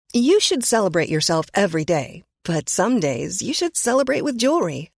You should celebrate yourself every day, but some days you should celebrate with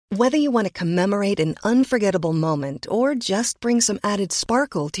jewelry. Whether you want to commemorate an unforgettable moment or just bring some added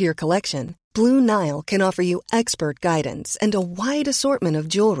sparkle to your collection, Blue Nile can offer you expert guidance and a wide assortment of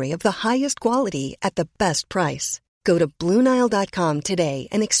jewelry of the highest quality at the best price. Go to BlueNile.com today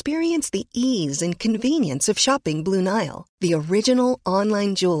and experience the ease and convenience of shopping Blue Nile, the original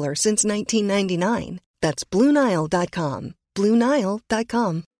online jeweler since 1999. That's BlueNile.com.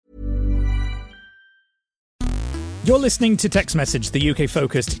 BlueNile.com. You're listening to Text Message, the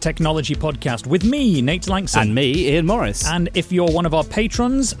UK-focused technology podcast with me, Nate Langston. And me, Ian Morris. And if you're one of our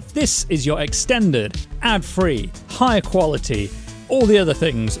patrons, this is your extended, ad-free, higher quality, all the other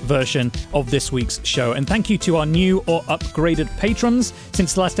things version of this week's show. And thank you to our new or upgraded patrons.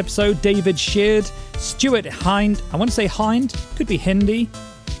 Since the last episode, David Sheard, Stuart Hind, I want to say Hind, could be Hindi.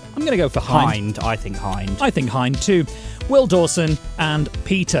 I'm going to go for Hind. I think Hind. I think Hind too. Will Dawson and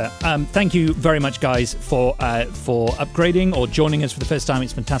Peter. Thank you very much, guys, for upgrading or joining us for the first time.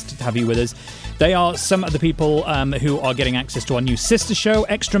 It's fantastic to have you with us. They are some of the people who are getting access to our new sister show,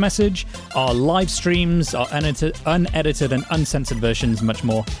 Extra Message, our live streams, our unedited and uncensored versions, much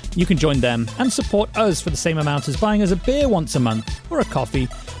more. You can join them and support us for the same amount as buying us a beer once a month or a coffee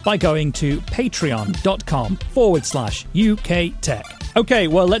by going to patreon.com/UK Tech. Okay,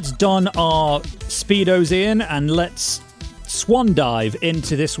 well, let's don our Speedos, Ian, and let's swan dive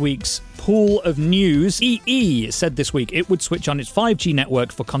into this week's pool of news. EE said this week it would switch on its 5G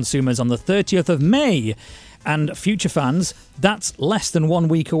network for consumers on the 30th of May. And future fans, that's less than 1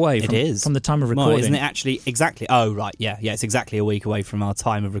 week away from the time of recording. Well, isn't it actually exactly? Oh, right, yeah, it's exactly a week away from our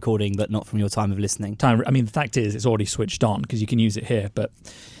time of recording, but not from your time of listening. The fact is, it's already switched on because you can use it here, but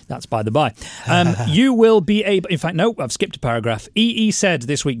that's by the by. You will be able... In fact, no, I've skipped a paragraph. EE said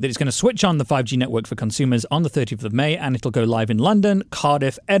this week that it's going to switch on the 5G network for consumers on the 30th of May, and it'll go live in London,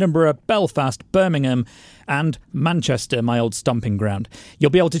 Cardiff, Edinburgh, Belfast, Birmingham, and Manchester, my old stomping ground.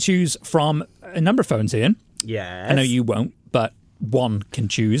 You'll be able to choose from a number of phones, Ian. Yes. I know you won't, but one can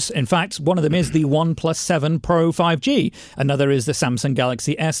choose. In fact, one of them is the OnePlus 7 Pro 5G. Another is the Samsung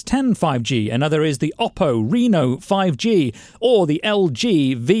Galaxy S10 5G. Another is the Oppo Reno 5G. Or the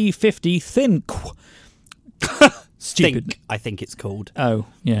LG V50 Think. Stupid. Think, I think it's called. Oh,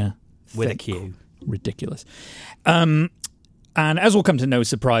 yeah. With Think. a Q. Ridiculous. And as will come to no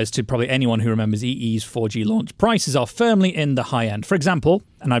surprise to probably anyone who remembers EE's 4G launch, prices are firmly in the high end. For example,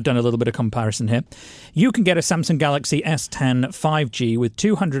 and I've done a little bit of comparison here, you can get a Samsung Galaxy S10 5G with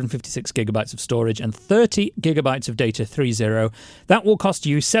 256 gigabytes of storage and 30 gigabytes of data 3.0. That will cost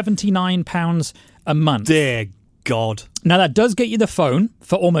you £79 a month. Dear God. Now, that does get you the phone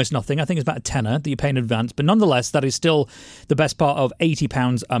for almost nothing. I think it's about a tenner that you pay in advance. But nonetheless, that is still the best part of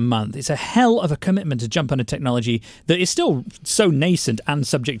 £80 a month. It's a hell of a commitment to jump on a technology that is still so nascent and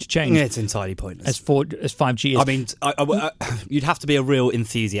subject to change. Yeah, it's entirely pointless. As 5G is. I mean, you'd have to be a real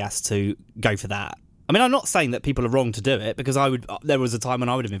enthusiast to go for that. I mean, I'm not saying that people are wrong to do it, because there was a time when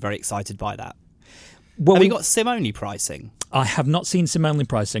I would have been very excited by that. Well, have you got SIM-only pricing? I have not seen SIM-only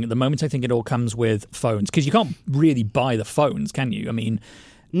pricing. At the moment, I think it all comes with phones, because you can't really buy the phones, can you? I mean,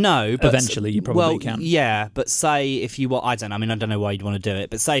 no, but eventually you probably can. Yeah, but say if you were, I don't know why you'd want to do it,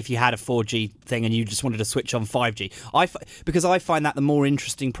 but say if you had a 4G thing and you just wanted to switch on 5G, because I find that the more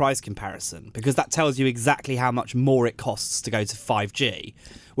interesting price comparison, because that tells you exactly how much more it costs to go to 5G,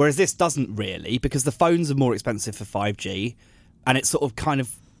 whereas this doesn't really, because the phones are more expensive for 5G, and it sort of kind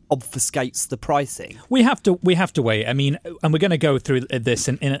of obfuscates the pricing. We have to wait. I mean, and we're going to go through this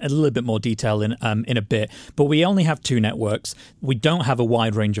in a little bit more detail in a bit. But we only have two networks. We don't have a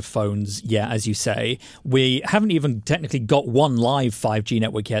wide range of phones yet, as you say. We haven't even technically got one live 5G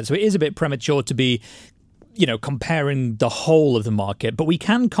network yet, so it is a bit premature to be, comparing the whole of the market. But we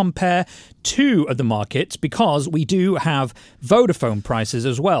can compare two of the markets because we do have Vodafone prices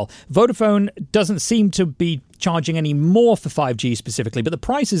as well. Vodafone doesn't seem to be charging any more for 5G specifically, but the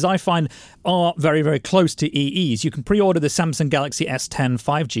prices I find are very, very close to EE's. You can pre-order the Samsung Galaxy S10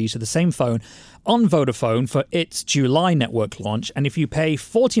 5G, so the same phone, on Vodafone for its July network launch, and if you pay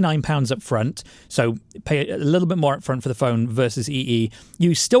 £49 up front, so pay a little bit more up front for the phone versus EE,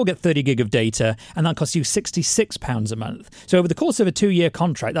 you still get 30 gig of data, and that costs you £66 a month. So over the course of a 2-year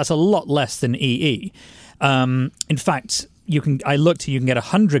contract, that's a lot less than EE. In fact, you can get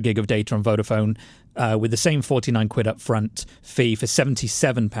 100 gig of data on Vodafone with the same 49 quid up front fee for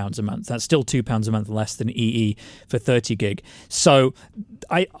 £77 a month. That's still £2 a month less than EE for 30 gig. So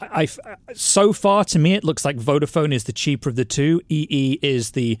so far to me it looks like Vodafone is the cheaper of the two. EE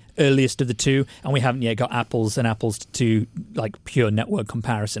is the earliest of the two, and we haven't yet got apples to like pure network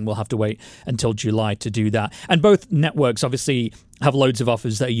comparison. We'll have to wait until July to do that. And both networks obviously have loads of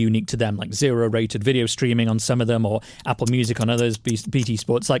offers that are unique to them, like zero-rated video streaming on some of them, or Apple Music on others, BT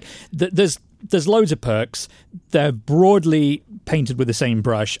Sports. Like, there's loads of perks. They're broadly painted with the same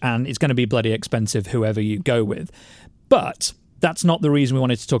brush, and it's going to be bloody expensive whoever you go with. But that's not the reason we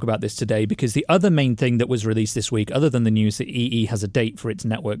wanted to talk about this today, because the other main thing that was released this week, other than the news that EE has a date for its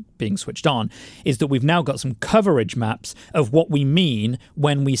network being switched on, is that we've now got some coverage maps of what we mean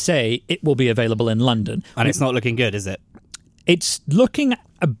when we say it will be available in London. And it's not looking good, is it? It's looking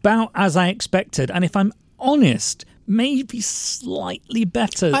about as I expected, and if I'm honest, maybe slightly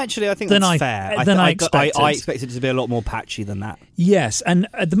better. Actually, I think that's fair. I expected. I expected it to be a lot more patchy than that. Yes, and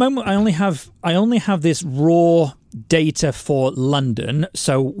at the moment, I only have this raw data for London,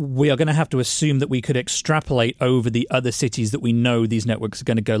 so we are going to have to assume that we could extrapolate over the other cities that we know these networks are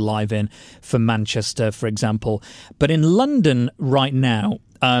going to go live in, for Manchester, for example. But in London right now,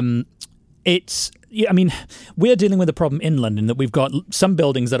 we're dealing with a problem in London that we've got some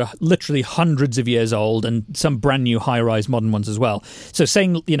buildings that are literally hundreds of years old, and some brand new high-rise modern ones as well. So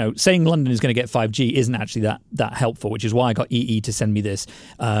saying London is going to get 5G isn't actually that helpful, which is why I got EE to send me this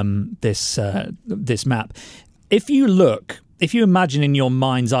map. If you imagine in your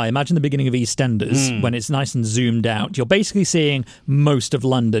mind's eye, imagine the beginning of EastEnders when it's nice and zoomed out. You're basically seeing most of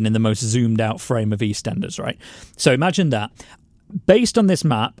London in the most zoomed out frame of EastEnders, right? So imagine that. Based on this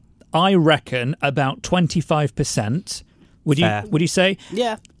map, I reckon about 25%. Would you say?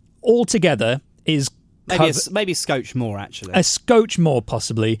 Yeah. Altogether is maybe a scotch more, actually. A scotch more,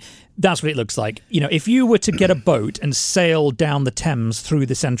 possibly. That's what it looks like. If you were to get a boat and sail down the Thames through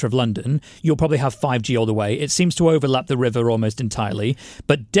the centre of London, you'll probably have 5G all the way. It seems to overlap the river almost entirely,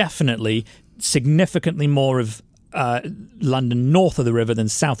 but definitely significantly more of London north of the river than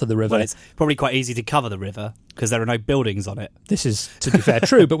south of the river. Well, it's probably quite easy to cover the river because there are no buildings on it. This is, to be fair,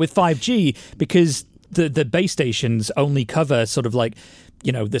 true. But with 5G, because the base stations only cover sort of like,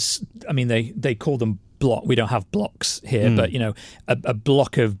 this. I mean, they call them block. We don't have blocks here, but a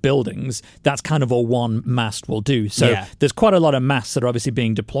block of buildings. That's kind of all one mast will do. So there's quite a lot of masts that are obviously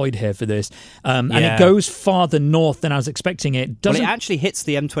being deployed here for this, and it goes farther north than I was expecting. It actually hits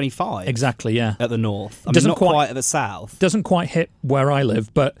the M25 exactly. Yeah, at the north. Not quite at the south. Doesn't quite hit where I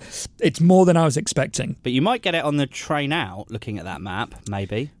live, but it's more than I was expecting. But you might get it on the train out. Looking at that map,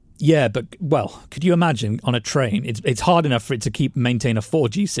 maybe. Yeah, but could you imagine on a train? It's hard enough for it to maintain a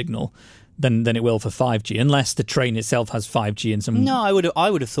 4G signal than it will for 5G, unless the train itself has 5G and some. No, I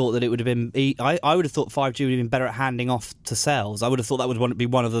would have thought that it would have been. I would have thought 5G would have been better at handing off to cells. I would have thought that would be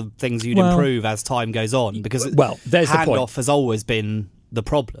one of the things you'd improve as time goes on, because there's the point. Handoff has always been the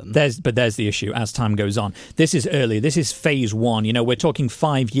problem. There's the issue as time goes on. This is early. This is phase one. We're talking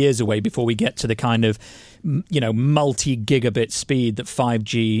 5 years away before we get to the kind of multi-gigabit speed that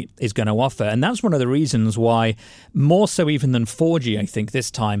 5G is going to offer. And that's one of the reasons why, more so even than 4G, I think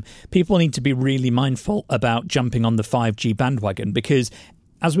this time, people need to be really mindful about jumping on the 5G bandwagon, because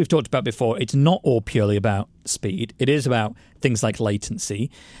as we've talked about before, it's not all purely about speed. It is about things like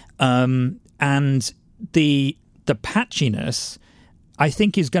latency. And the patchiness, I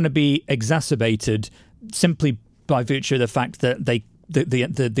think, is going to be exacerbated simply by virtue of the fact that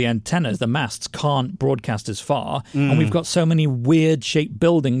the antennas, the masts, can't broadcast as far, and we've got so many weird shaped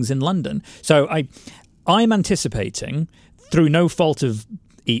buildings in London. So I'm anticipating, through no fault of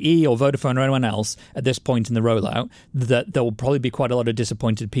EE or Vodafone or anyone else at this point in the rollout, that there will probably be quite a lot of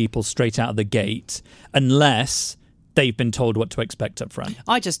disappointed people straight out of the gate, unless they've been told what to expect up front.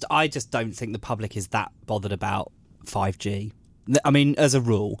 I just don't think the public is that bothered about 5G. I mean, as a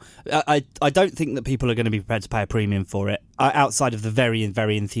rule, I don't think that people are going to be prepared to pay a premium for it, outside of the very,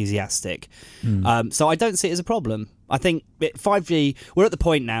 very enthusiastic. So I don't see it as a problem. I think 5G, we're at the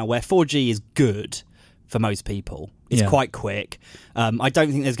point now where 4G is good for most people. It's quite quick. I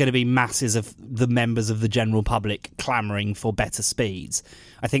don't think there's going to be masses of the members of the general public clamouring for better speeds.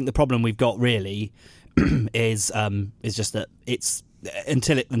 I think the problem we've got really is just that it's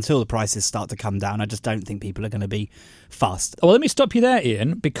until the prices start to come down, I just don't think people are going to be fussed. Well, let me stop you there,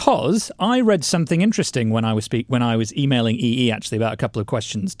 Ian, because I read something interesting when I was emailing EE actually about a couple of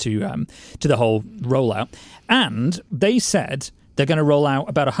questions to the whole rollout, and they said they're going to roll out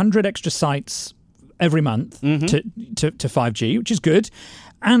about 100 extra sites every month to 5G, which is good.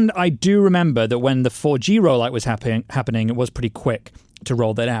 And I do remember that when the 4G rollout was happening, it was pretty quick to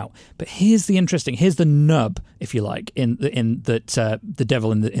roll that out. But here's the nub, if you like, in the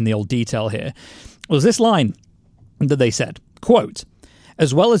devil in the old detail here, was this line that they said, quote,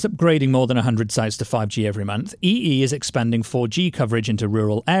 "As well as upgrading more than 100 sites to 5G every month, EE is expanding 4G coverage into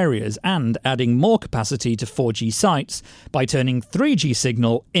rural areas and adding more capacity to 4G sites by turning 3G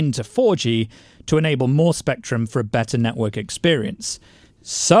signal into 4G to enable more spectrum for a better network experience."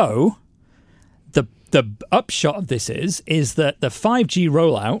 So, the upshot of this is that the 5G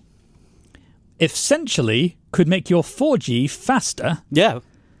rollout essentially could make your 4G faster. Yeah.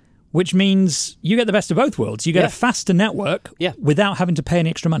 Which means you get the best of both worlds. You get a faster network without having to pay any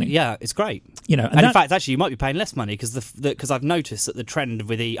extra money. Yeah, it's great. And in fact, actually, you might be paying less money because I've noticed that the trend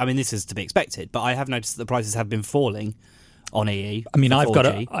with I mean, this is to be expected, but I have noticed that the prices have been falling on EE. I mean, I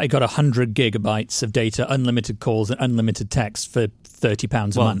got 100 gigabytes of data, unlimited calls, and unlimited text for £30 a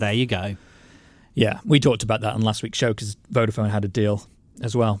month. Well, there you go. Yeah, we talked about that on last week's show because Vodafone had a deal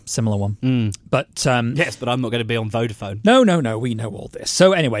as well, similar one. But yes, but I'm not going to be on Vodafone. No, we know all this.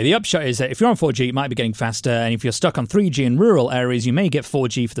 So anyway, the upshot is that if you're on 4G, it might be getting faster, and if you're stuck on 3G in rural areas, you may get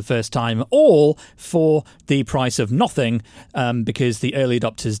 4G for the first time, all for the price of nothing, because the early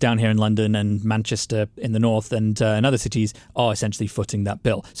adopters down here in London and Manchester in the north and other cities are essentially footing that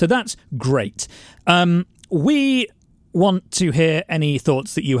bill. So that's great. We want to hear any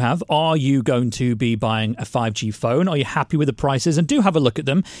thoughts that you have. Are you going to be buying a 5G phone? Are you happy with the prices? And do have a look at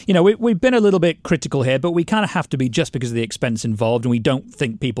them. We've been a little bit critical here, but we kind of have to be just because of the expense involved, and we don't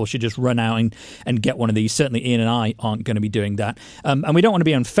think people should just run out and get one of these. Certainly Ian and I aren't going to be doing that. And we don't want to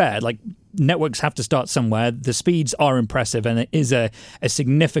be unfair. Like, networks have to start somewhere. The speeds are impressive, and it is a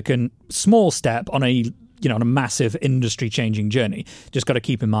significant small step on a massive industry-changing journey. Just got to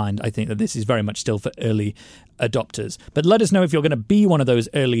keep in mind, I think, that this is very much still for early adopters. But let us know if you're going to be one of those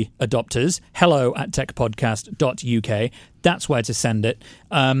early adopters. hello@techpodcast.uk. That's where to send it.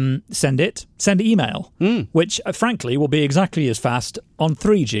 Send email, which, frankly, will be exactly as fast on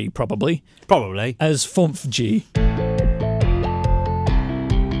 3G, probably. As 4G.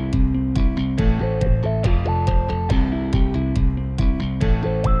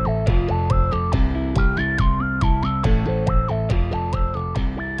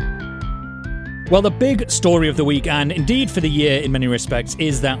 Well, the big story of the week, and indeed for the year in many respects,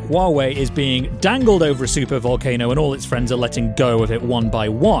 is that Huawei is being dangled over a super volcano and all its friends are letting go of it one by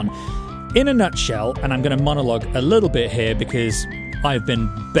one. In a nutshell, and I'm going to monologue a little bit here because I've been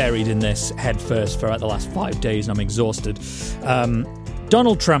buried in this headfirst for the last 5 days and I'm exhausted.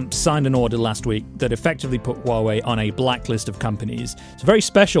 Donald Trump signed an order last week that effectively put Huawei on a blacklist of companies. It's a very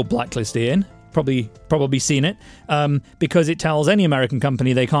special blacklist, Ian. Probably seen it, because it tells any American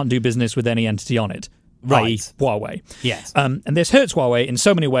company they can't do business with any entity on it, i.e. Huawei. Yes. And this hurts Huawei in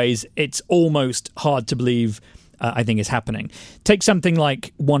so many ways, it's almost hard to believe, I think, is happening. Take something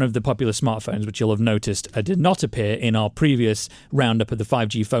like one of the popular smartphones, which you'll have noticed did not appear in our previous roundup of the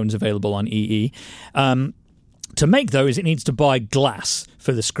 5G phones available on EE. To make those, it needs to buy glass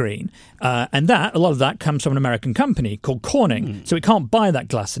for the screen. And a lot of that comes from an American company called Corning. So it can't buy that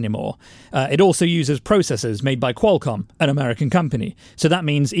glass anymore. It also uses processors made by Qualcomm, an American company. So that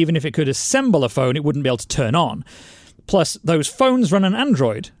means even if it could assemble a phone, it wouldn't be able to turn on. Plus, those phones run on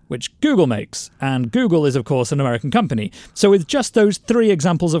Android, which Google makes, and Google is, of course, an American company. So with just those three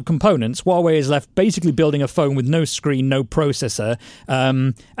examples of components, Huawei is left basically building a phone with no screen, no processor,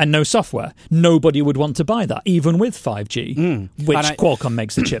 and no software. Nobody would want to buy that, even with 5G, which Qualcomm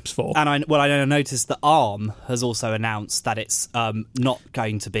makes the chips for. And I noticed that ARM has also announced that it's not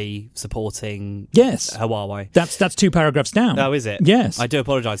going to be supporting Huawei. That's 2 paragraphs down. Oh, is it? Yes. I do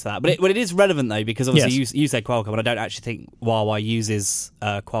apologise for that. But it is relevant, though, because obviously you said Qualcomm, and I don't actually think Huawei uses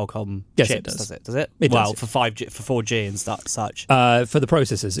Qualcomm chips, does it? It does. For 5G, for 4G and such. For the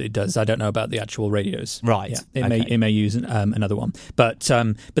processors, it does. I don't know about the actual radios. Right. Yeah. It may use another one. But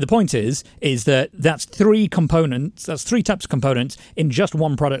the point is that that's 3 components. That's 3 types of components in just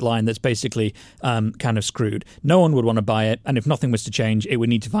one product line. That's basically kind of screwed. No one would want to buy it, and if nothing was to change, it would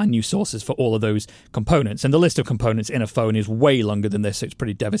need to find new sources for all of those components. And the list of components in a phone is way longer than this. So it's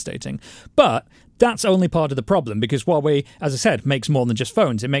pretty devastating. But that's only part of the problem, because Huawei, as I said, makes more than just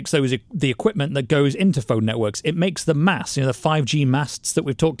phones. It makes the equipment that goes into phone networks. It makes the masts, the 5G masts that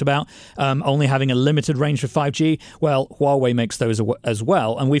we've talked about, only having a limited range for 5G. Well, Huawei makes those as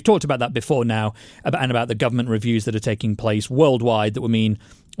well. And we've talked about that before now, about the government reviews that are taking place worldwide that would mean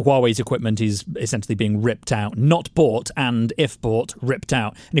Huawei's equipment is essentially being ripped out, not bought, and if bought, ripped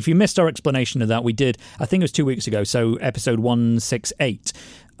out. And if you missed our explanation of that, we did, I think it was 2 weeks ago, so episode 168.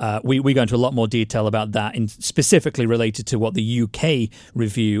 We go into a lot more detail about that, specifically related to what the UK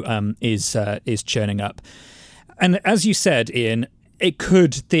review is churning up. And as you said, Ian, it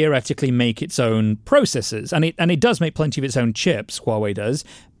could theoretically make its own processors, and it does make plenty of its own chips, Huawei does,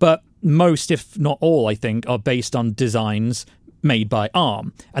 but most, if not all, I think, are based on designs made by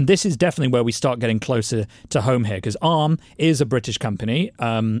ARM. And this is definitely where we start getting closer to home here, because ARM is a British company.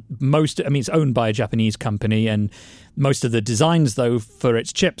 It's owned by a Japanese company, and most of the designs, though, for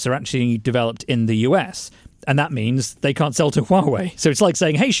its chips are actually developed in the US. And that means they can't sell to Huawei. So it's like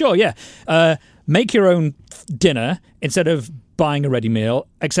saying, hey, sure, yeah, make your own dinner instead of buying a ready meal,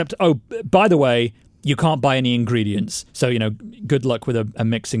 except, oh, by the way, you can't buy any ingredients. So, good luck with a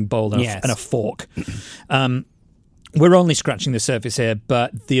mixing bowl and a fork. We're only scratching the surface here,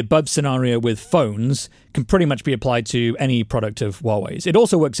 but the above scenario with phones can pretty much be applied to any product of Huawei's. It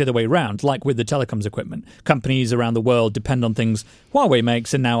also works the other way around, like with the telecoms equipment. Companies around the world depend on things Huawei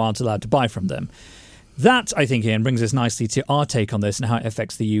makes and now aren't allowed to buy from them. That, I think, Ian, brings us nicely to our take on this and how it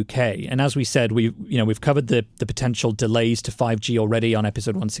affects the UK. And as we said, we've covered the potential delays to 5G already on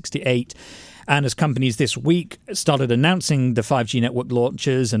episode 168. And as companies this week started announcing the 5G network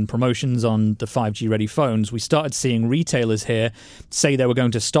launches and promotions on the 5G-ready phones, we started seeing retailers here say they were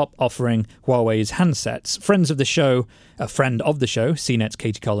going to stop offering Huawei's handsets. A friend of the show, CNET's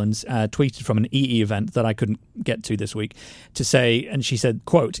Katie Collins, tweeted from an EE event that I couldn't get to this week to say, and she said,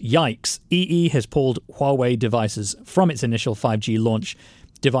 quote, "Yikes, EE has pulled Huawei devices from its initial 5G launch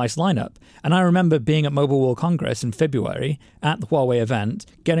device lineup." And I remember being at Mobile World Congress in February at the Huawei event,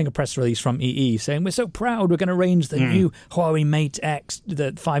 getting a press release from EE saying, "We're so proud, we're going to range the new Huawei Mate X,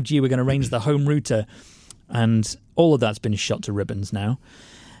 the 5G, we're going to range the home router." And all of that's been shot to ribbons now.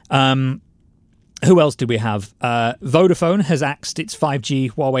 Who else did we have? Vodafone has axed its 5G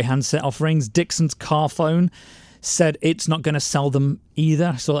Huawei handset offerings. Dixon's Carphone said it's not going to sell them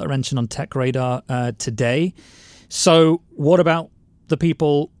either. I saw that mentioned on Tech Radar today. So what about the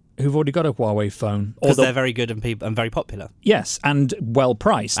people who've already got a Huawei phone? Because they're very good and very popular. Yes, and well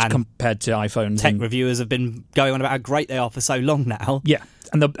priced compared to iPhones. Tech reviewers have been going on about how great they are for so long now. Yeah,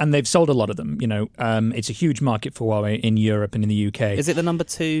 and they've sold a lot of them. It's a huge market for Huawei in Europe and in the UK. Is it the number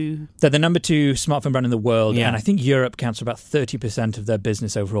 2? They're the number 2 smartphone brand in the world, and I think Europe counts for about 30% of their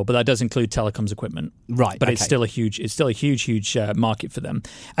business overall. But that does include telecoms equipment, right? But it's still a huge market for them.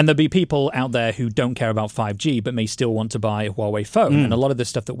 And there'll be people out there who don't care about 5G but may still want to buy a Huawei phone. And a lot of the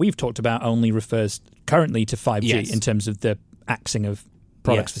stuff that we've talked about only refers currently to 5G in terms of the axing of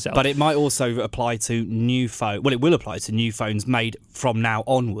products for sale. But it might also apply to new phone. Well, it will apply to new phones made from now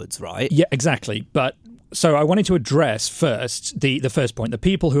onwards, right? Yeah, exactly. But so I wanted to address first the first point: the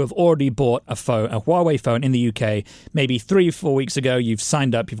people who have already bought a Huawei phone in the UK, maybe 3 or 4 weeks ago. You've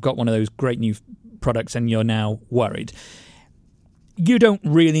signed up, you've got one of those great new products, and you're now worried. You don't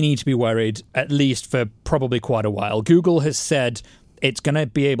really need to be worried, at least for probably quite a while. Google has said it's going to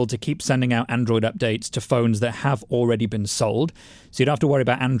be able to keep sending out Android updates to phones that have already been sold. So you don't have to worry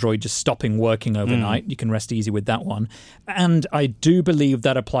about Android just stopping working overnight. You can rest easy with that one. And I do believe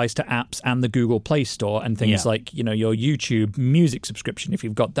that applies to apps and the Google Play Store and things like, your YouTube music subscription. If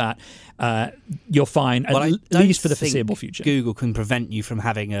you've got that, you're fine, at least for the foreseeable future. Google can prevent you from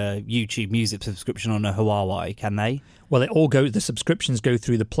having a YouTube music subscription on a Huawei, can they? Well, the subscriptions go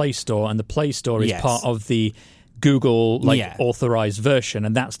through the Play Store, and the Play Store is part of the Google authorized version,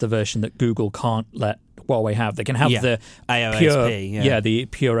 and that's the version that Google can't let Huawei have. They can have the AOSP, the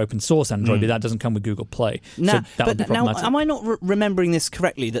pure open source Android, but that doesn't come with Google Play. So that would be problematic. Now, am I not remembering this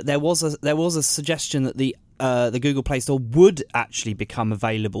correctly? That there was a suggestion that the Google Play Store would actually become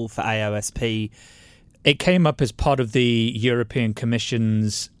available for AOSP. It came up as part of the European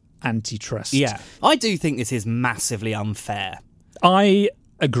Commission's antitrust. Yeah, I do think this is massively unfair. I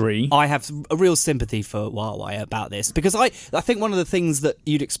agree. I have a real sympathy for Huawei about this, because I think one of the things that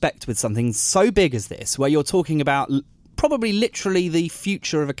you'd expect with something so big as this, where you're talking about probably literally the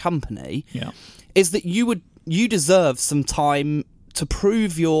future of a company, is that you deserve some time to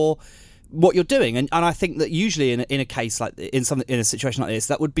prove what you're doing, and I think that usually in a case like in a situation like this,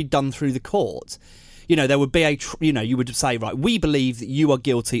 that would be done through the court. There would be you would say, right, we believe that you are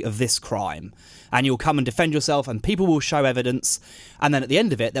guilty of this crime, and you'll come and defend yourself, and people will show evidence, and then at the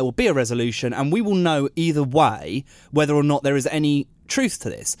end of it, there will be a resolution, and we will know either way whether or not there is any truth to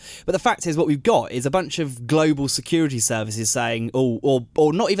this. But the fact is, what we've got is a bunch of global security services saying, or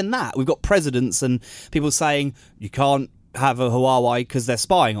not even that. We've got presidents and people saying you can't have a Huawei because they're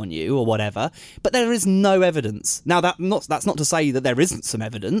spying on you or whatever, but there is no evidence. Now, that's not to say that there isn't some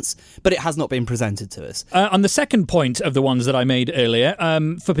evidence, but it has not been presented to us. On the second point of the ones that I made earlier,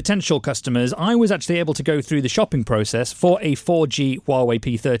 for potential customers, I was actually able to go through the shopping process for a 4G Huawei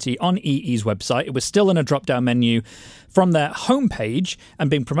P30 on EE's website. It was still in a drop-down menu from their homepage and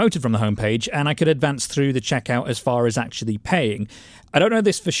being promoted from the homepage, and I could advance through the checkout as far as actually paying. I don't know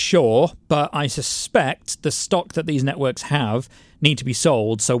this for sure, but I suspect the stock that these networks have need to be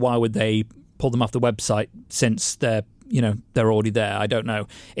sold, so why would they pull them off the website since they're already there? I don't know.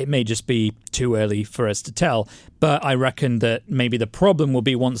 It may just be too early for us to tell, but I reckon that maybe the problem will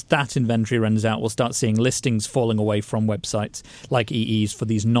be once that inventory runs out, we'll start seeing listings falling away from websites like EE's for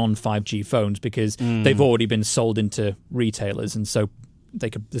these non-5G phones because they've already been sold into retailers, and so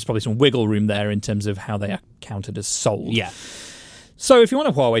there's probably some wiggle room there in terms of how they are counted as sold. Yeah. So if you want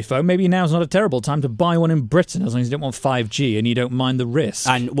a Huawei phone, maybe now's not a terrible time to buy one in Britain, as long as you don't want 5G and you don't mind the risk.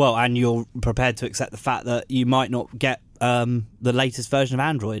 And you're prepared to accept the fact that you might not get the latest version of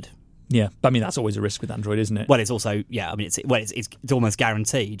Android. Yeah, but I mean that's always a risk with Android, isn't it? Well, it's also it's almost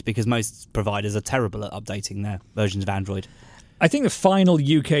guaranteed because most providers are terrible at updating their versions of Android. I think the final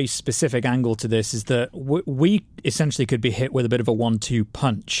UK-specific angle to this is that we essentially could be hit with a bit of a 1-2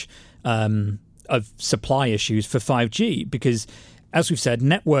 punch of supply issues for 5G because, as we've said,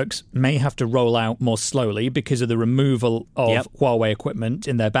 networks may have to roll out more slowly because of the removal of Huawei equipment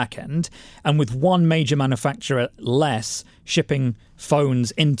in their back end. And with one major manufacturer less shipping phones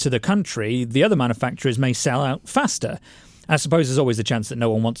into the country, the other manufacturers may sell out faster. I suppose there's always the chance that no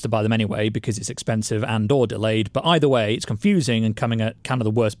one wants to buy them anyway because it's expensive and or delayed. But either way, it's confusing and coming at kind of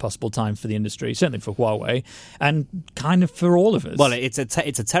the worst possible time for the industry, certainly for Huawei and kind of for all of us. Well, it's a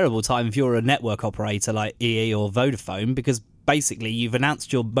terrible time if you're a network operator like EE or Vodafone because basically you've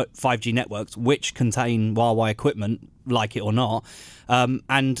announced your 5G networks which contain Huawei equipment, like it or not,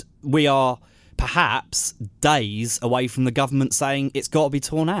 and we are perhaps days away from the government saying it's got to be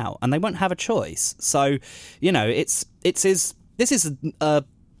torn out, and they won't have a choice. So, this is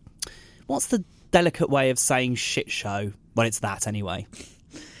what's the delicate way of saying shit show? Well, it's that anyway.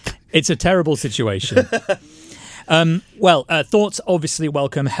 It's a terrible situation. Thoughts obviously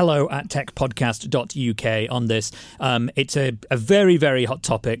welcome. hello@techpodcast.uk on this. It's a very, very hot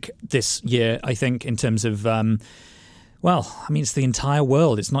topic this year, I think, in terms of... it's the entire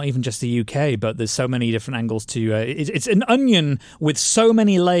world. It's not even just the UK, but there's so many different angles to... It's an onion with so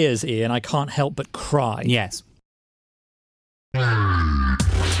many layers, Ian, I can't help but cry. Yes.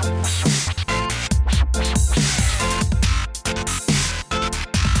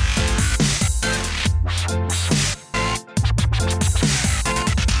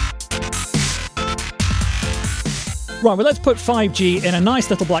 Right, well, let's put 5G in a nice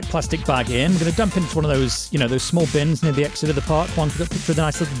little black plastic bag, Ian. We're going to dump into one of those, those small bins near the exit of the park. One, we've got a picture of the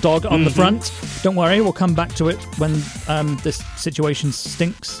nice little dog on the front. Don't worry, we'll come back to it when this situation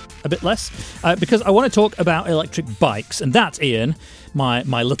stinks a bit less. Because I want to talk about electric bikes. And that, Ian, my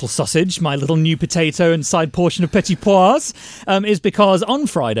little sausage, my little new potato and side portion of petit pois, is because on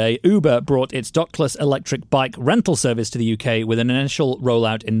Friday, Uber brought its dockless electric bike rental service to the UK with an initial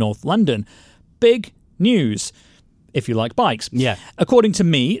rollout in North London. Big news. If you like bikes. Yeah. According to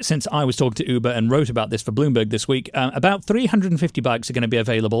me, since I was talking to Uber and wrote about this for Bloomberg this week, about 350 bikes are going to be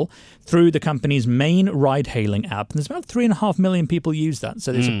available through the company's main ride-hailing app. And there's about 3.5 million people use that.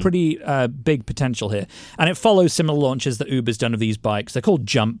 So there's a pretty big potential here. And it follows similar launches that Uber's done of these bikes. They're called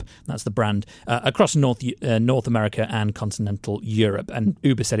Jump, that's the brand, across North America and continental Europe. And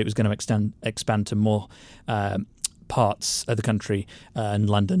Uber said it was going to expand to more parts of the country and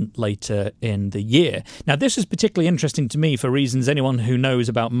London later in the year. Now, this is particularly interesting to me for reasons anyone who knows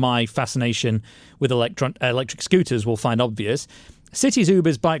about my fascination with electric scooters will find obvious. Cities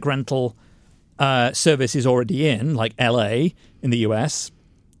Uber's bike rental service is already in, like LA in the US,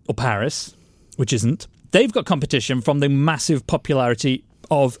 or Paris, which isn't. They've got competition from the massive popularity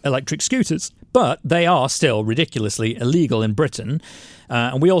of electric scooters, but they are still ridiculously illegal in Britain.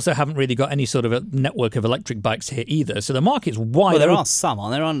 And we also haven't really got any sort of a network of electric bikes here either. So the market's wide open. Well, there are some,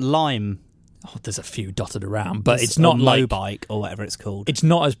 aren't there? On Lime. Oh, there's a few dotted around, but it's not like Mobike or whatever it's called. It's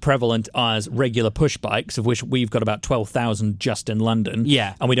not as prevalent as regular push bikes, of which we've got about 12,000 just in London.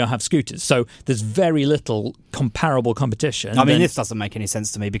 Yeah, and we don't have scooters, so there's very little comparable competition. I mean, this doesn't make any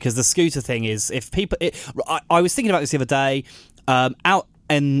sense to me because the scooter thing is, if people, I was thinking about this the other day, out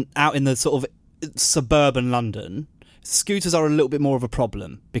in the sort of suburban London. Scooters are a little bit more of a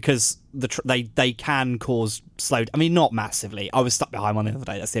problem because they can cause slow. I mean, not massively. I was stuck behind one the other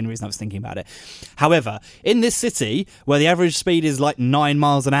day. That's the only reason I was thinking about it. However, in this city where the average speed is like 9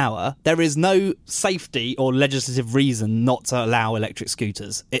 miles an hour, there is no safety or legislative reason not to allow electric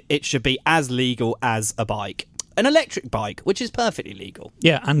scooters. It should be as legal as a bike. An electric bike, which is perfectly legal.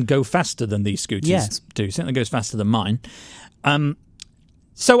 Yeah, and go faster than these scooters do. Certainly goes faster than mine.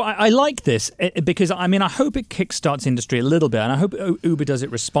 So I like this because, I mean, I hope it kickstarts industry a little bit, and I hope Uber does it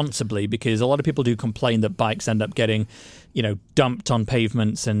responsibly, because a lot of people do complain that bikes end up getting, dumped on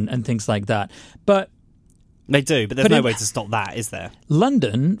pavements and things like that. But they do, but there's no way to stop that, is there?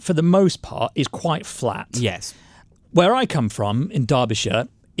 London, for the most part, is quite flat. Yes. Where I come from, in Derbyshire,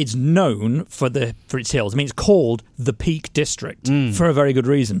 it's known for its hills. I mean, it's called the Peak District for a very good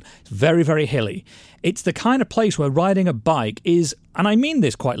reason. It's very, very hilly. It's the kind of place where riding a bike is, and I mean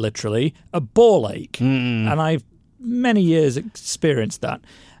this quite literally, a ball ache. And I've many years experienced that.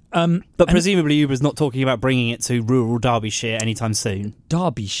 But presumably Uber's not talking about bringing it to rural Derbyshire anytime soon.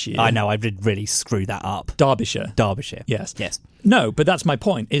 Derbyshire? I know, I did really screw that up. Derbyshire. Yes. No, but that's my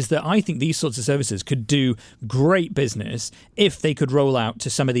point, is that I think these sorts of services could do great business if they could roll out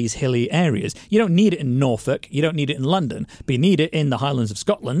to some of these hilly areas. You don't need it in Norfolk, you don't need it in London, but you need it in the Highlands of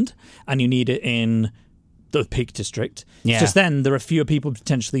Scotland, and you need it in the Peak District. Yeah. It's just then there are fewer people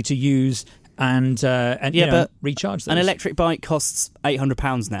potentially to use and recharge those. An electric bike costs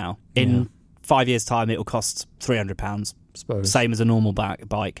 £800 now. In 5 years' time, it'll cost £300. Suppose. Same as a normal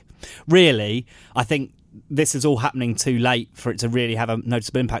bike. Really, I think this is all happening too late for it to really have a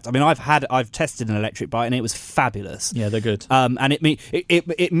noticeable impact. I mean, I've tested an electric bike and it was fabulous. Yeah, they're good. And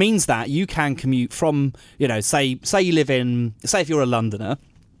it means that you can commute from, say if you're a Londoner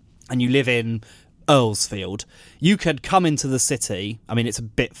and you live in Earlsfield, you could come into the city. I mean, it's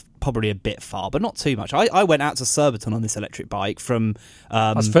probably a bit far, but not too much. I went out to Surbiton on this electric bike from.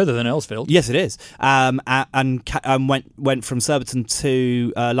 That's further than Earlsfield. Yes, it is. And went from Surbiton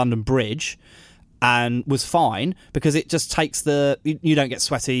to London Bridge, and was fine because it just takes you don't get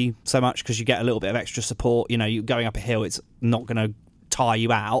sweaty so much because you get a little bit of extra support. You're going up a hill, it's not going to tire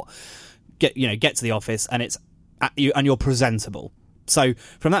you out. Get to the office and you're presentable. So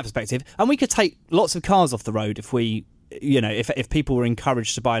from that perspective, and we could take lots of cars off the road if we, if people were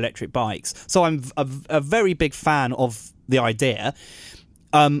encouraged to buy electric bikes. So I'm a very big fan of the idea.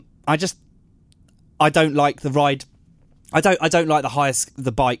 I don't like the ride. I don't like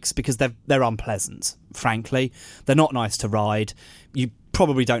the bikes because they're unpleasant. Frankly, they're not nice to ride. You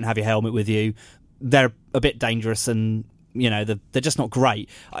probably don't have your helmet with you. They're a bit dangerous and. They're just not great.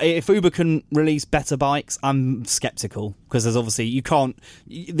 If Uber can release better bikes, I'm sceptical because there's obviously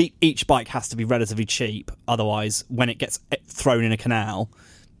each bike has to be relatively cheap. Otherwise, when it gets thrown in a canal,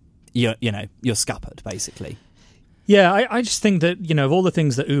 you're scuppered basically. Yeah, I just think that, of all the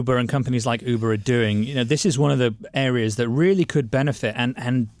things that Uber and companies like Uber are doing, this is one of the areas that really could benefit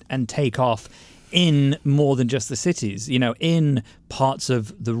and take off in more than just the cities, in parts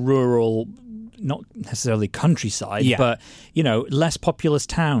of the rural, not necessarily countryside, but, less populous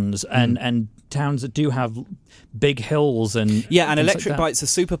towns and towns that do have big hills and and electric bikes are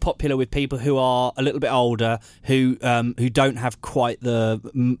super popular with people who are a little bit older who don't have quite the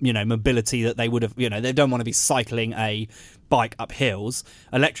mobility that they would have. They don't want to be cycling a bike up hills.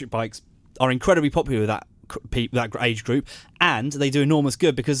 Electric bikes are incredibly popular with that age group, and they do enormous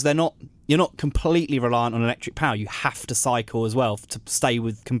good because you're not completely reliant on electric power. You have to cycle as well to stay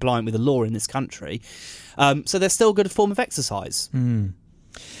compliant with the law in this country. So they're still a good form of exercise.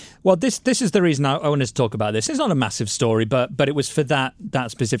 Well, this is the reason I wanted to talk about this. It's not a massive story, but it was for that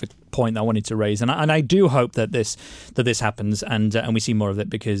specific point that I wanted to raise, and I do hope that this happens and we see more of it,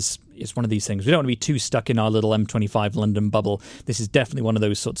 because it's one of these things. We don't want to be too stuck in our little M25 London bubble. This is definitely one of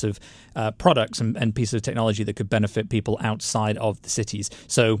those sorts of products and pieces of technology that could benefit people outside of the cities.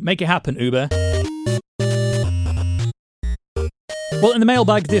 So make it happen, Uber. Well, in the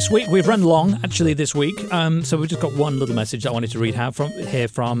mailbag this week, we've run long, actually, this week. So we've just got one little message I wanted to read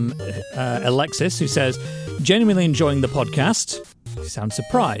from Alexis, who says, genuinely enjoying the podcast. He sounds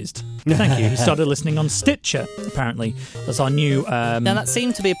surprised. Thank you. He started listening on Stitcher, apparently. That's our new... Now, that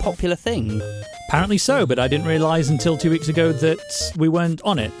seemed to be a popular thing. Apparently so, but I didn't realise until 2 weeks ago that we weren't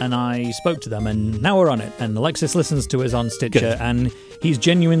on it, and I spoke to them, and now we're on it. And Alexis listens to us on Stitcher, Good. And he's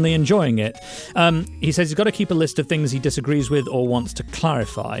genuinely enjoying it. He says he's got to keep a list of things he disagrees with or wants to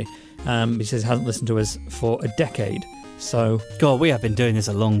clarify. He says he hasn't listened to us for a decade. So, God, we have been doing this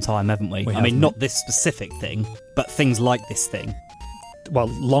a long time, haven't we? I mean, not this specific thing, but things like this thing. Well,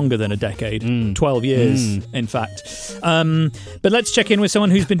 longer than a decade, 12 years, in fact. But let's check in with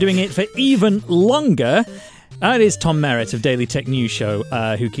someone who's been doing it for even longer. It is Tom Merritt of Daily Tech News Show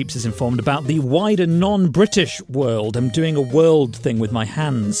who keeps us informed about the wider non-British world. I'm doing a world thing with my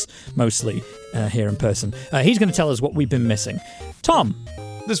hands, mostly, here in person. He's going to tell us what we've been missing. Tom.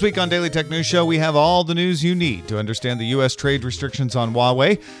 This week on Daily Tech News Show, we have all the news you need to understand the U.S. trade restrictions on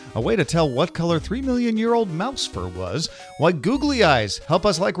Huawei, a way to tell what color 3 million-year-old mouse fur was, why googly eyes help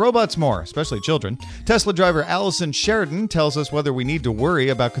us like robots more, especially children. Tesla driver Allison Sheridan tells us whether we need to worry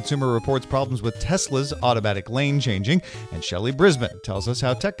about Consumer Reports' problems with Tesla's automatic lane changing, and Shelley Brisbane tells us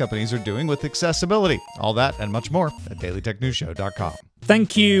how tech companies are doing with accessibility. All that and much more at dailytechnewsshow.com.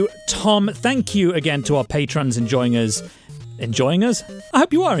 Thank you, Tom. Thank you again to our patrons enjoying us. Enjoying us? I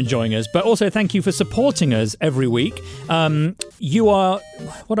hope you are enjoying us, but also thank you for supporting us every week. You are,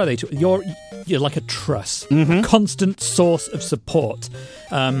 what are they? You're like a truss, a constant source of support.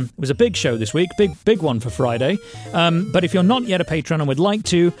 It was a big show this week, big one for Friday. But if you're not yet a patron and would like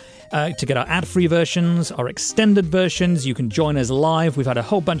to get our ad-free versions, our extended versions, you can join us live. We've had a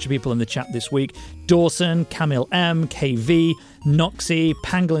whole bunch of people in the chat this week. Dawson, Camille M, KV, Noxie,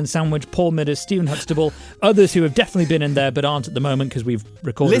 Pangolin Sandwich, Paul Midders, Stephen Huxtable, others who have definitely been in there but aren't at the moment because we've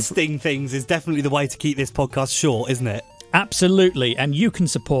recorded... Listing things is definitely the way to keep this podcast short, isn't it? Absolutely, and you can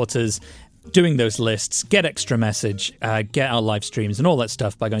support us doing those lists, get extra message, get our live streams and all that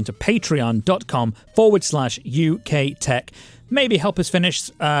stuff by going to patreon.com/UK Tech. Maybe help us finish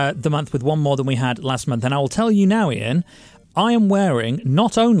the month with one more than we had last month. And I will tell you now, Ian, I am wearing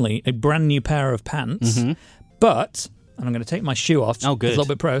not only a brand new pair of pants, but, and I'm going to take my shoe off. Oh, good. It's a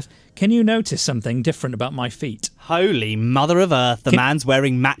little bit pros. Can you notice something different about my feet? Holy mother of earth, the man's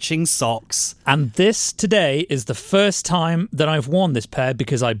wearing matching socks. And this today is the first time that I've worn this pair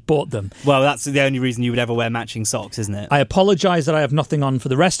because I bought them. Well, that's the only reason you would ever wear matching socks, isn't it? I apologise that I have nothing on for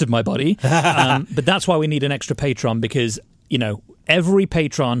the rest of my body, but that's why we need an extra patron because... You know, every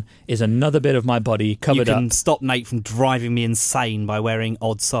patron is another bit of my body covered up. You can stop Nate from driving me insane by wearing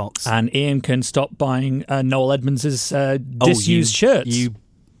odd socks. And Ian can stop buying Noel Edmonds' disused shirts. You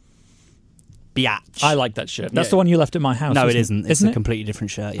biatch. I like that shirt. That's the one you left at my house. No, it isn't. It's a it? completely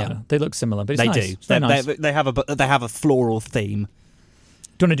different shirt, yeah. They look similar, but it's they nice. do. Nice. They have a floral theme.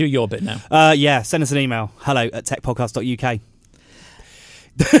 Do you want to do your bit now? Yeah, send us an email. hello@techpodcast.uk.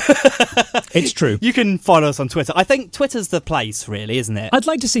 It's true. You can follow us on Twitter. I think Twitter's the place, really, isn't it? I'd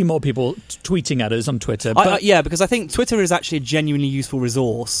like to see more people tweeting at us on Twitter. Yeah, because I think Twitter is actually a genuinely useful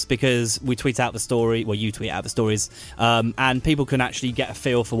resource because we tweet out the story, well, you tweet out the stories, and people can actually get a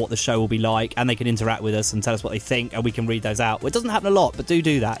feel for what the show will be like, and they can interact with us and tell us what they think, and we can read those out. Well, it doesn't happen a lot, but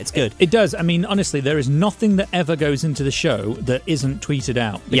do that. It's good. It does. I mean, honestly, there is nothing that ever goes into the show that isn't tweeted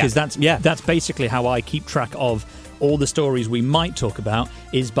out because that's basically how I keep track of all the stories we might talk about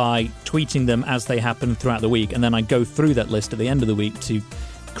is by tweeting them as they happen throughout the week, and then I go through that list at the end of the week to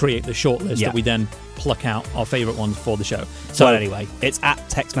create the short list that we then pluck out our favourite ones for the show. So anyway, it's at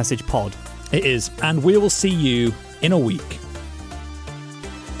Text Message Pod. It is, and we will see you in a week.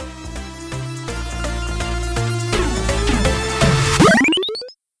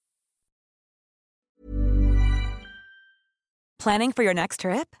 Planning for your next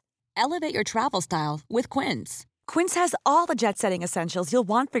trip? Elevate your travel style with Quince. Quince has all the jet-setting essentials you'll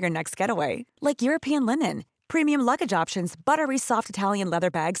want for your next getaway, like European linen, premium luggage options, buttery soft Italian leather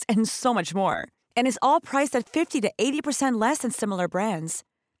bags, and so much more. And is all priced at 50 to 80% less than similar brands.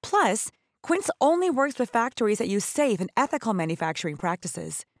 Plus, Quince only works with factories that use safe and ethical manufacturing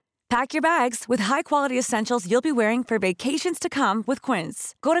practices. Pack your bags with high-quality essentials you'll be wearing for vacations to come with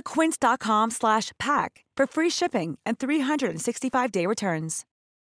Quince. Go to quince.com/pack for free shipping and 365-day returns.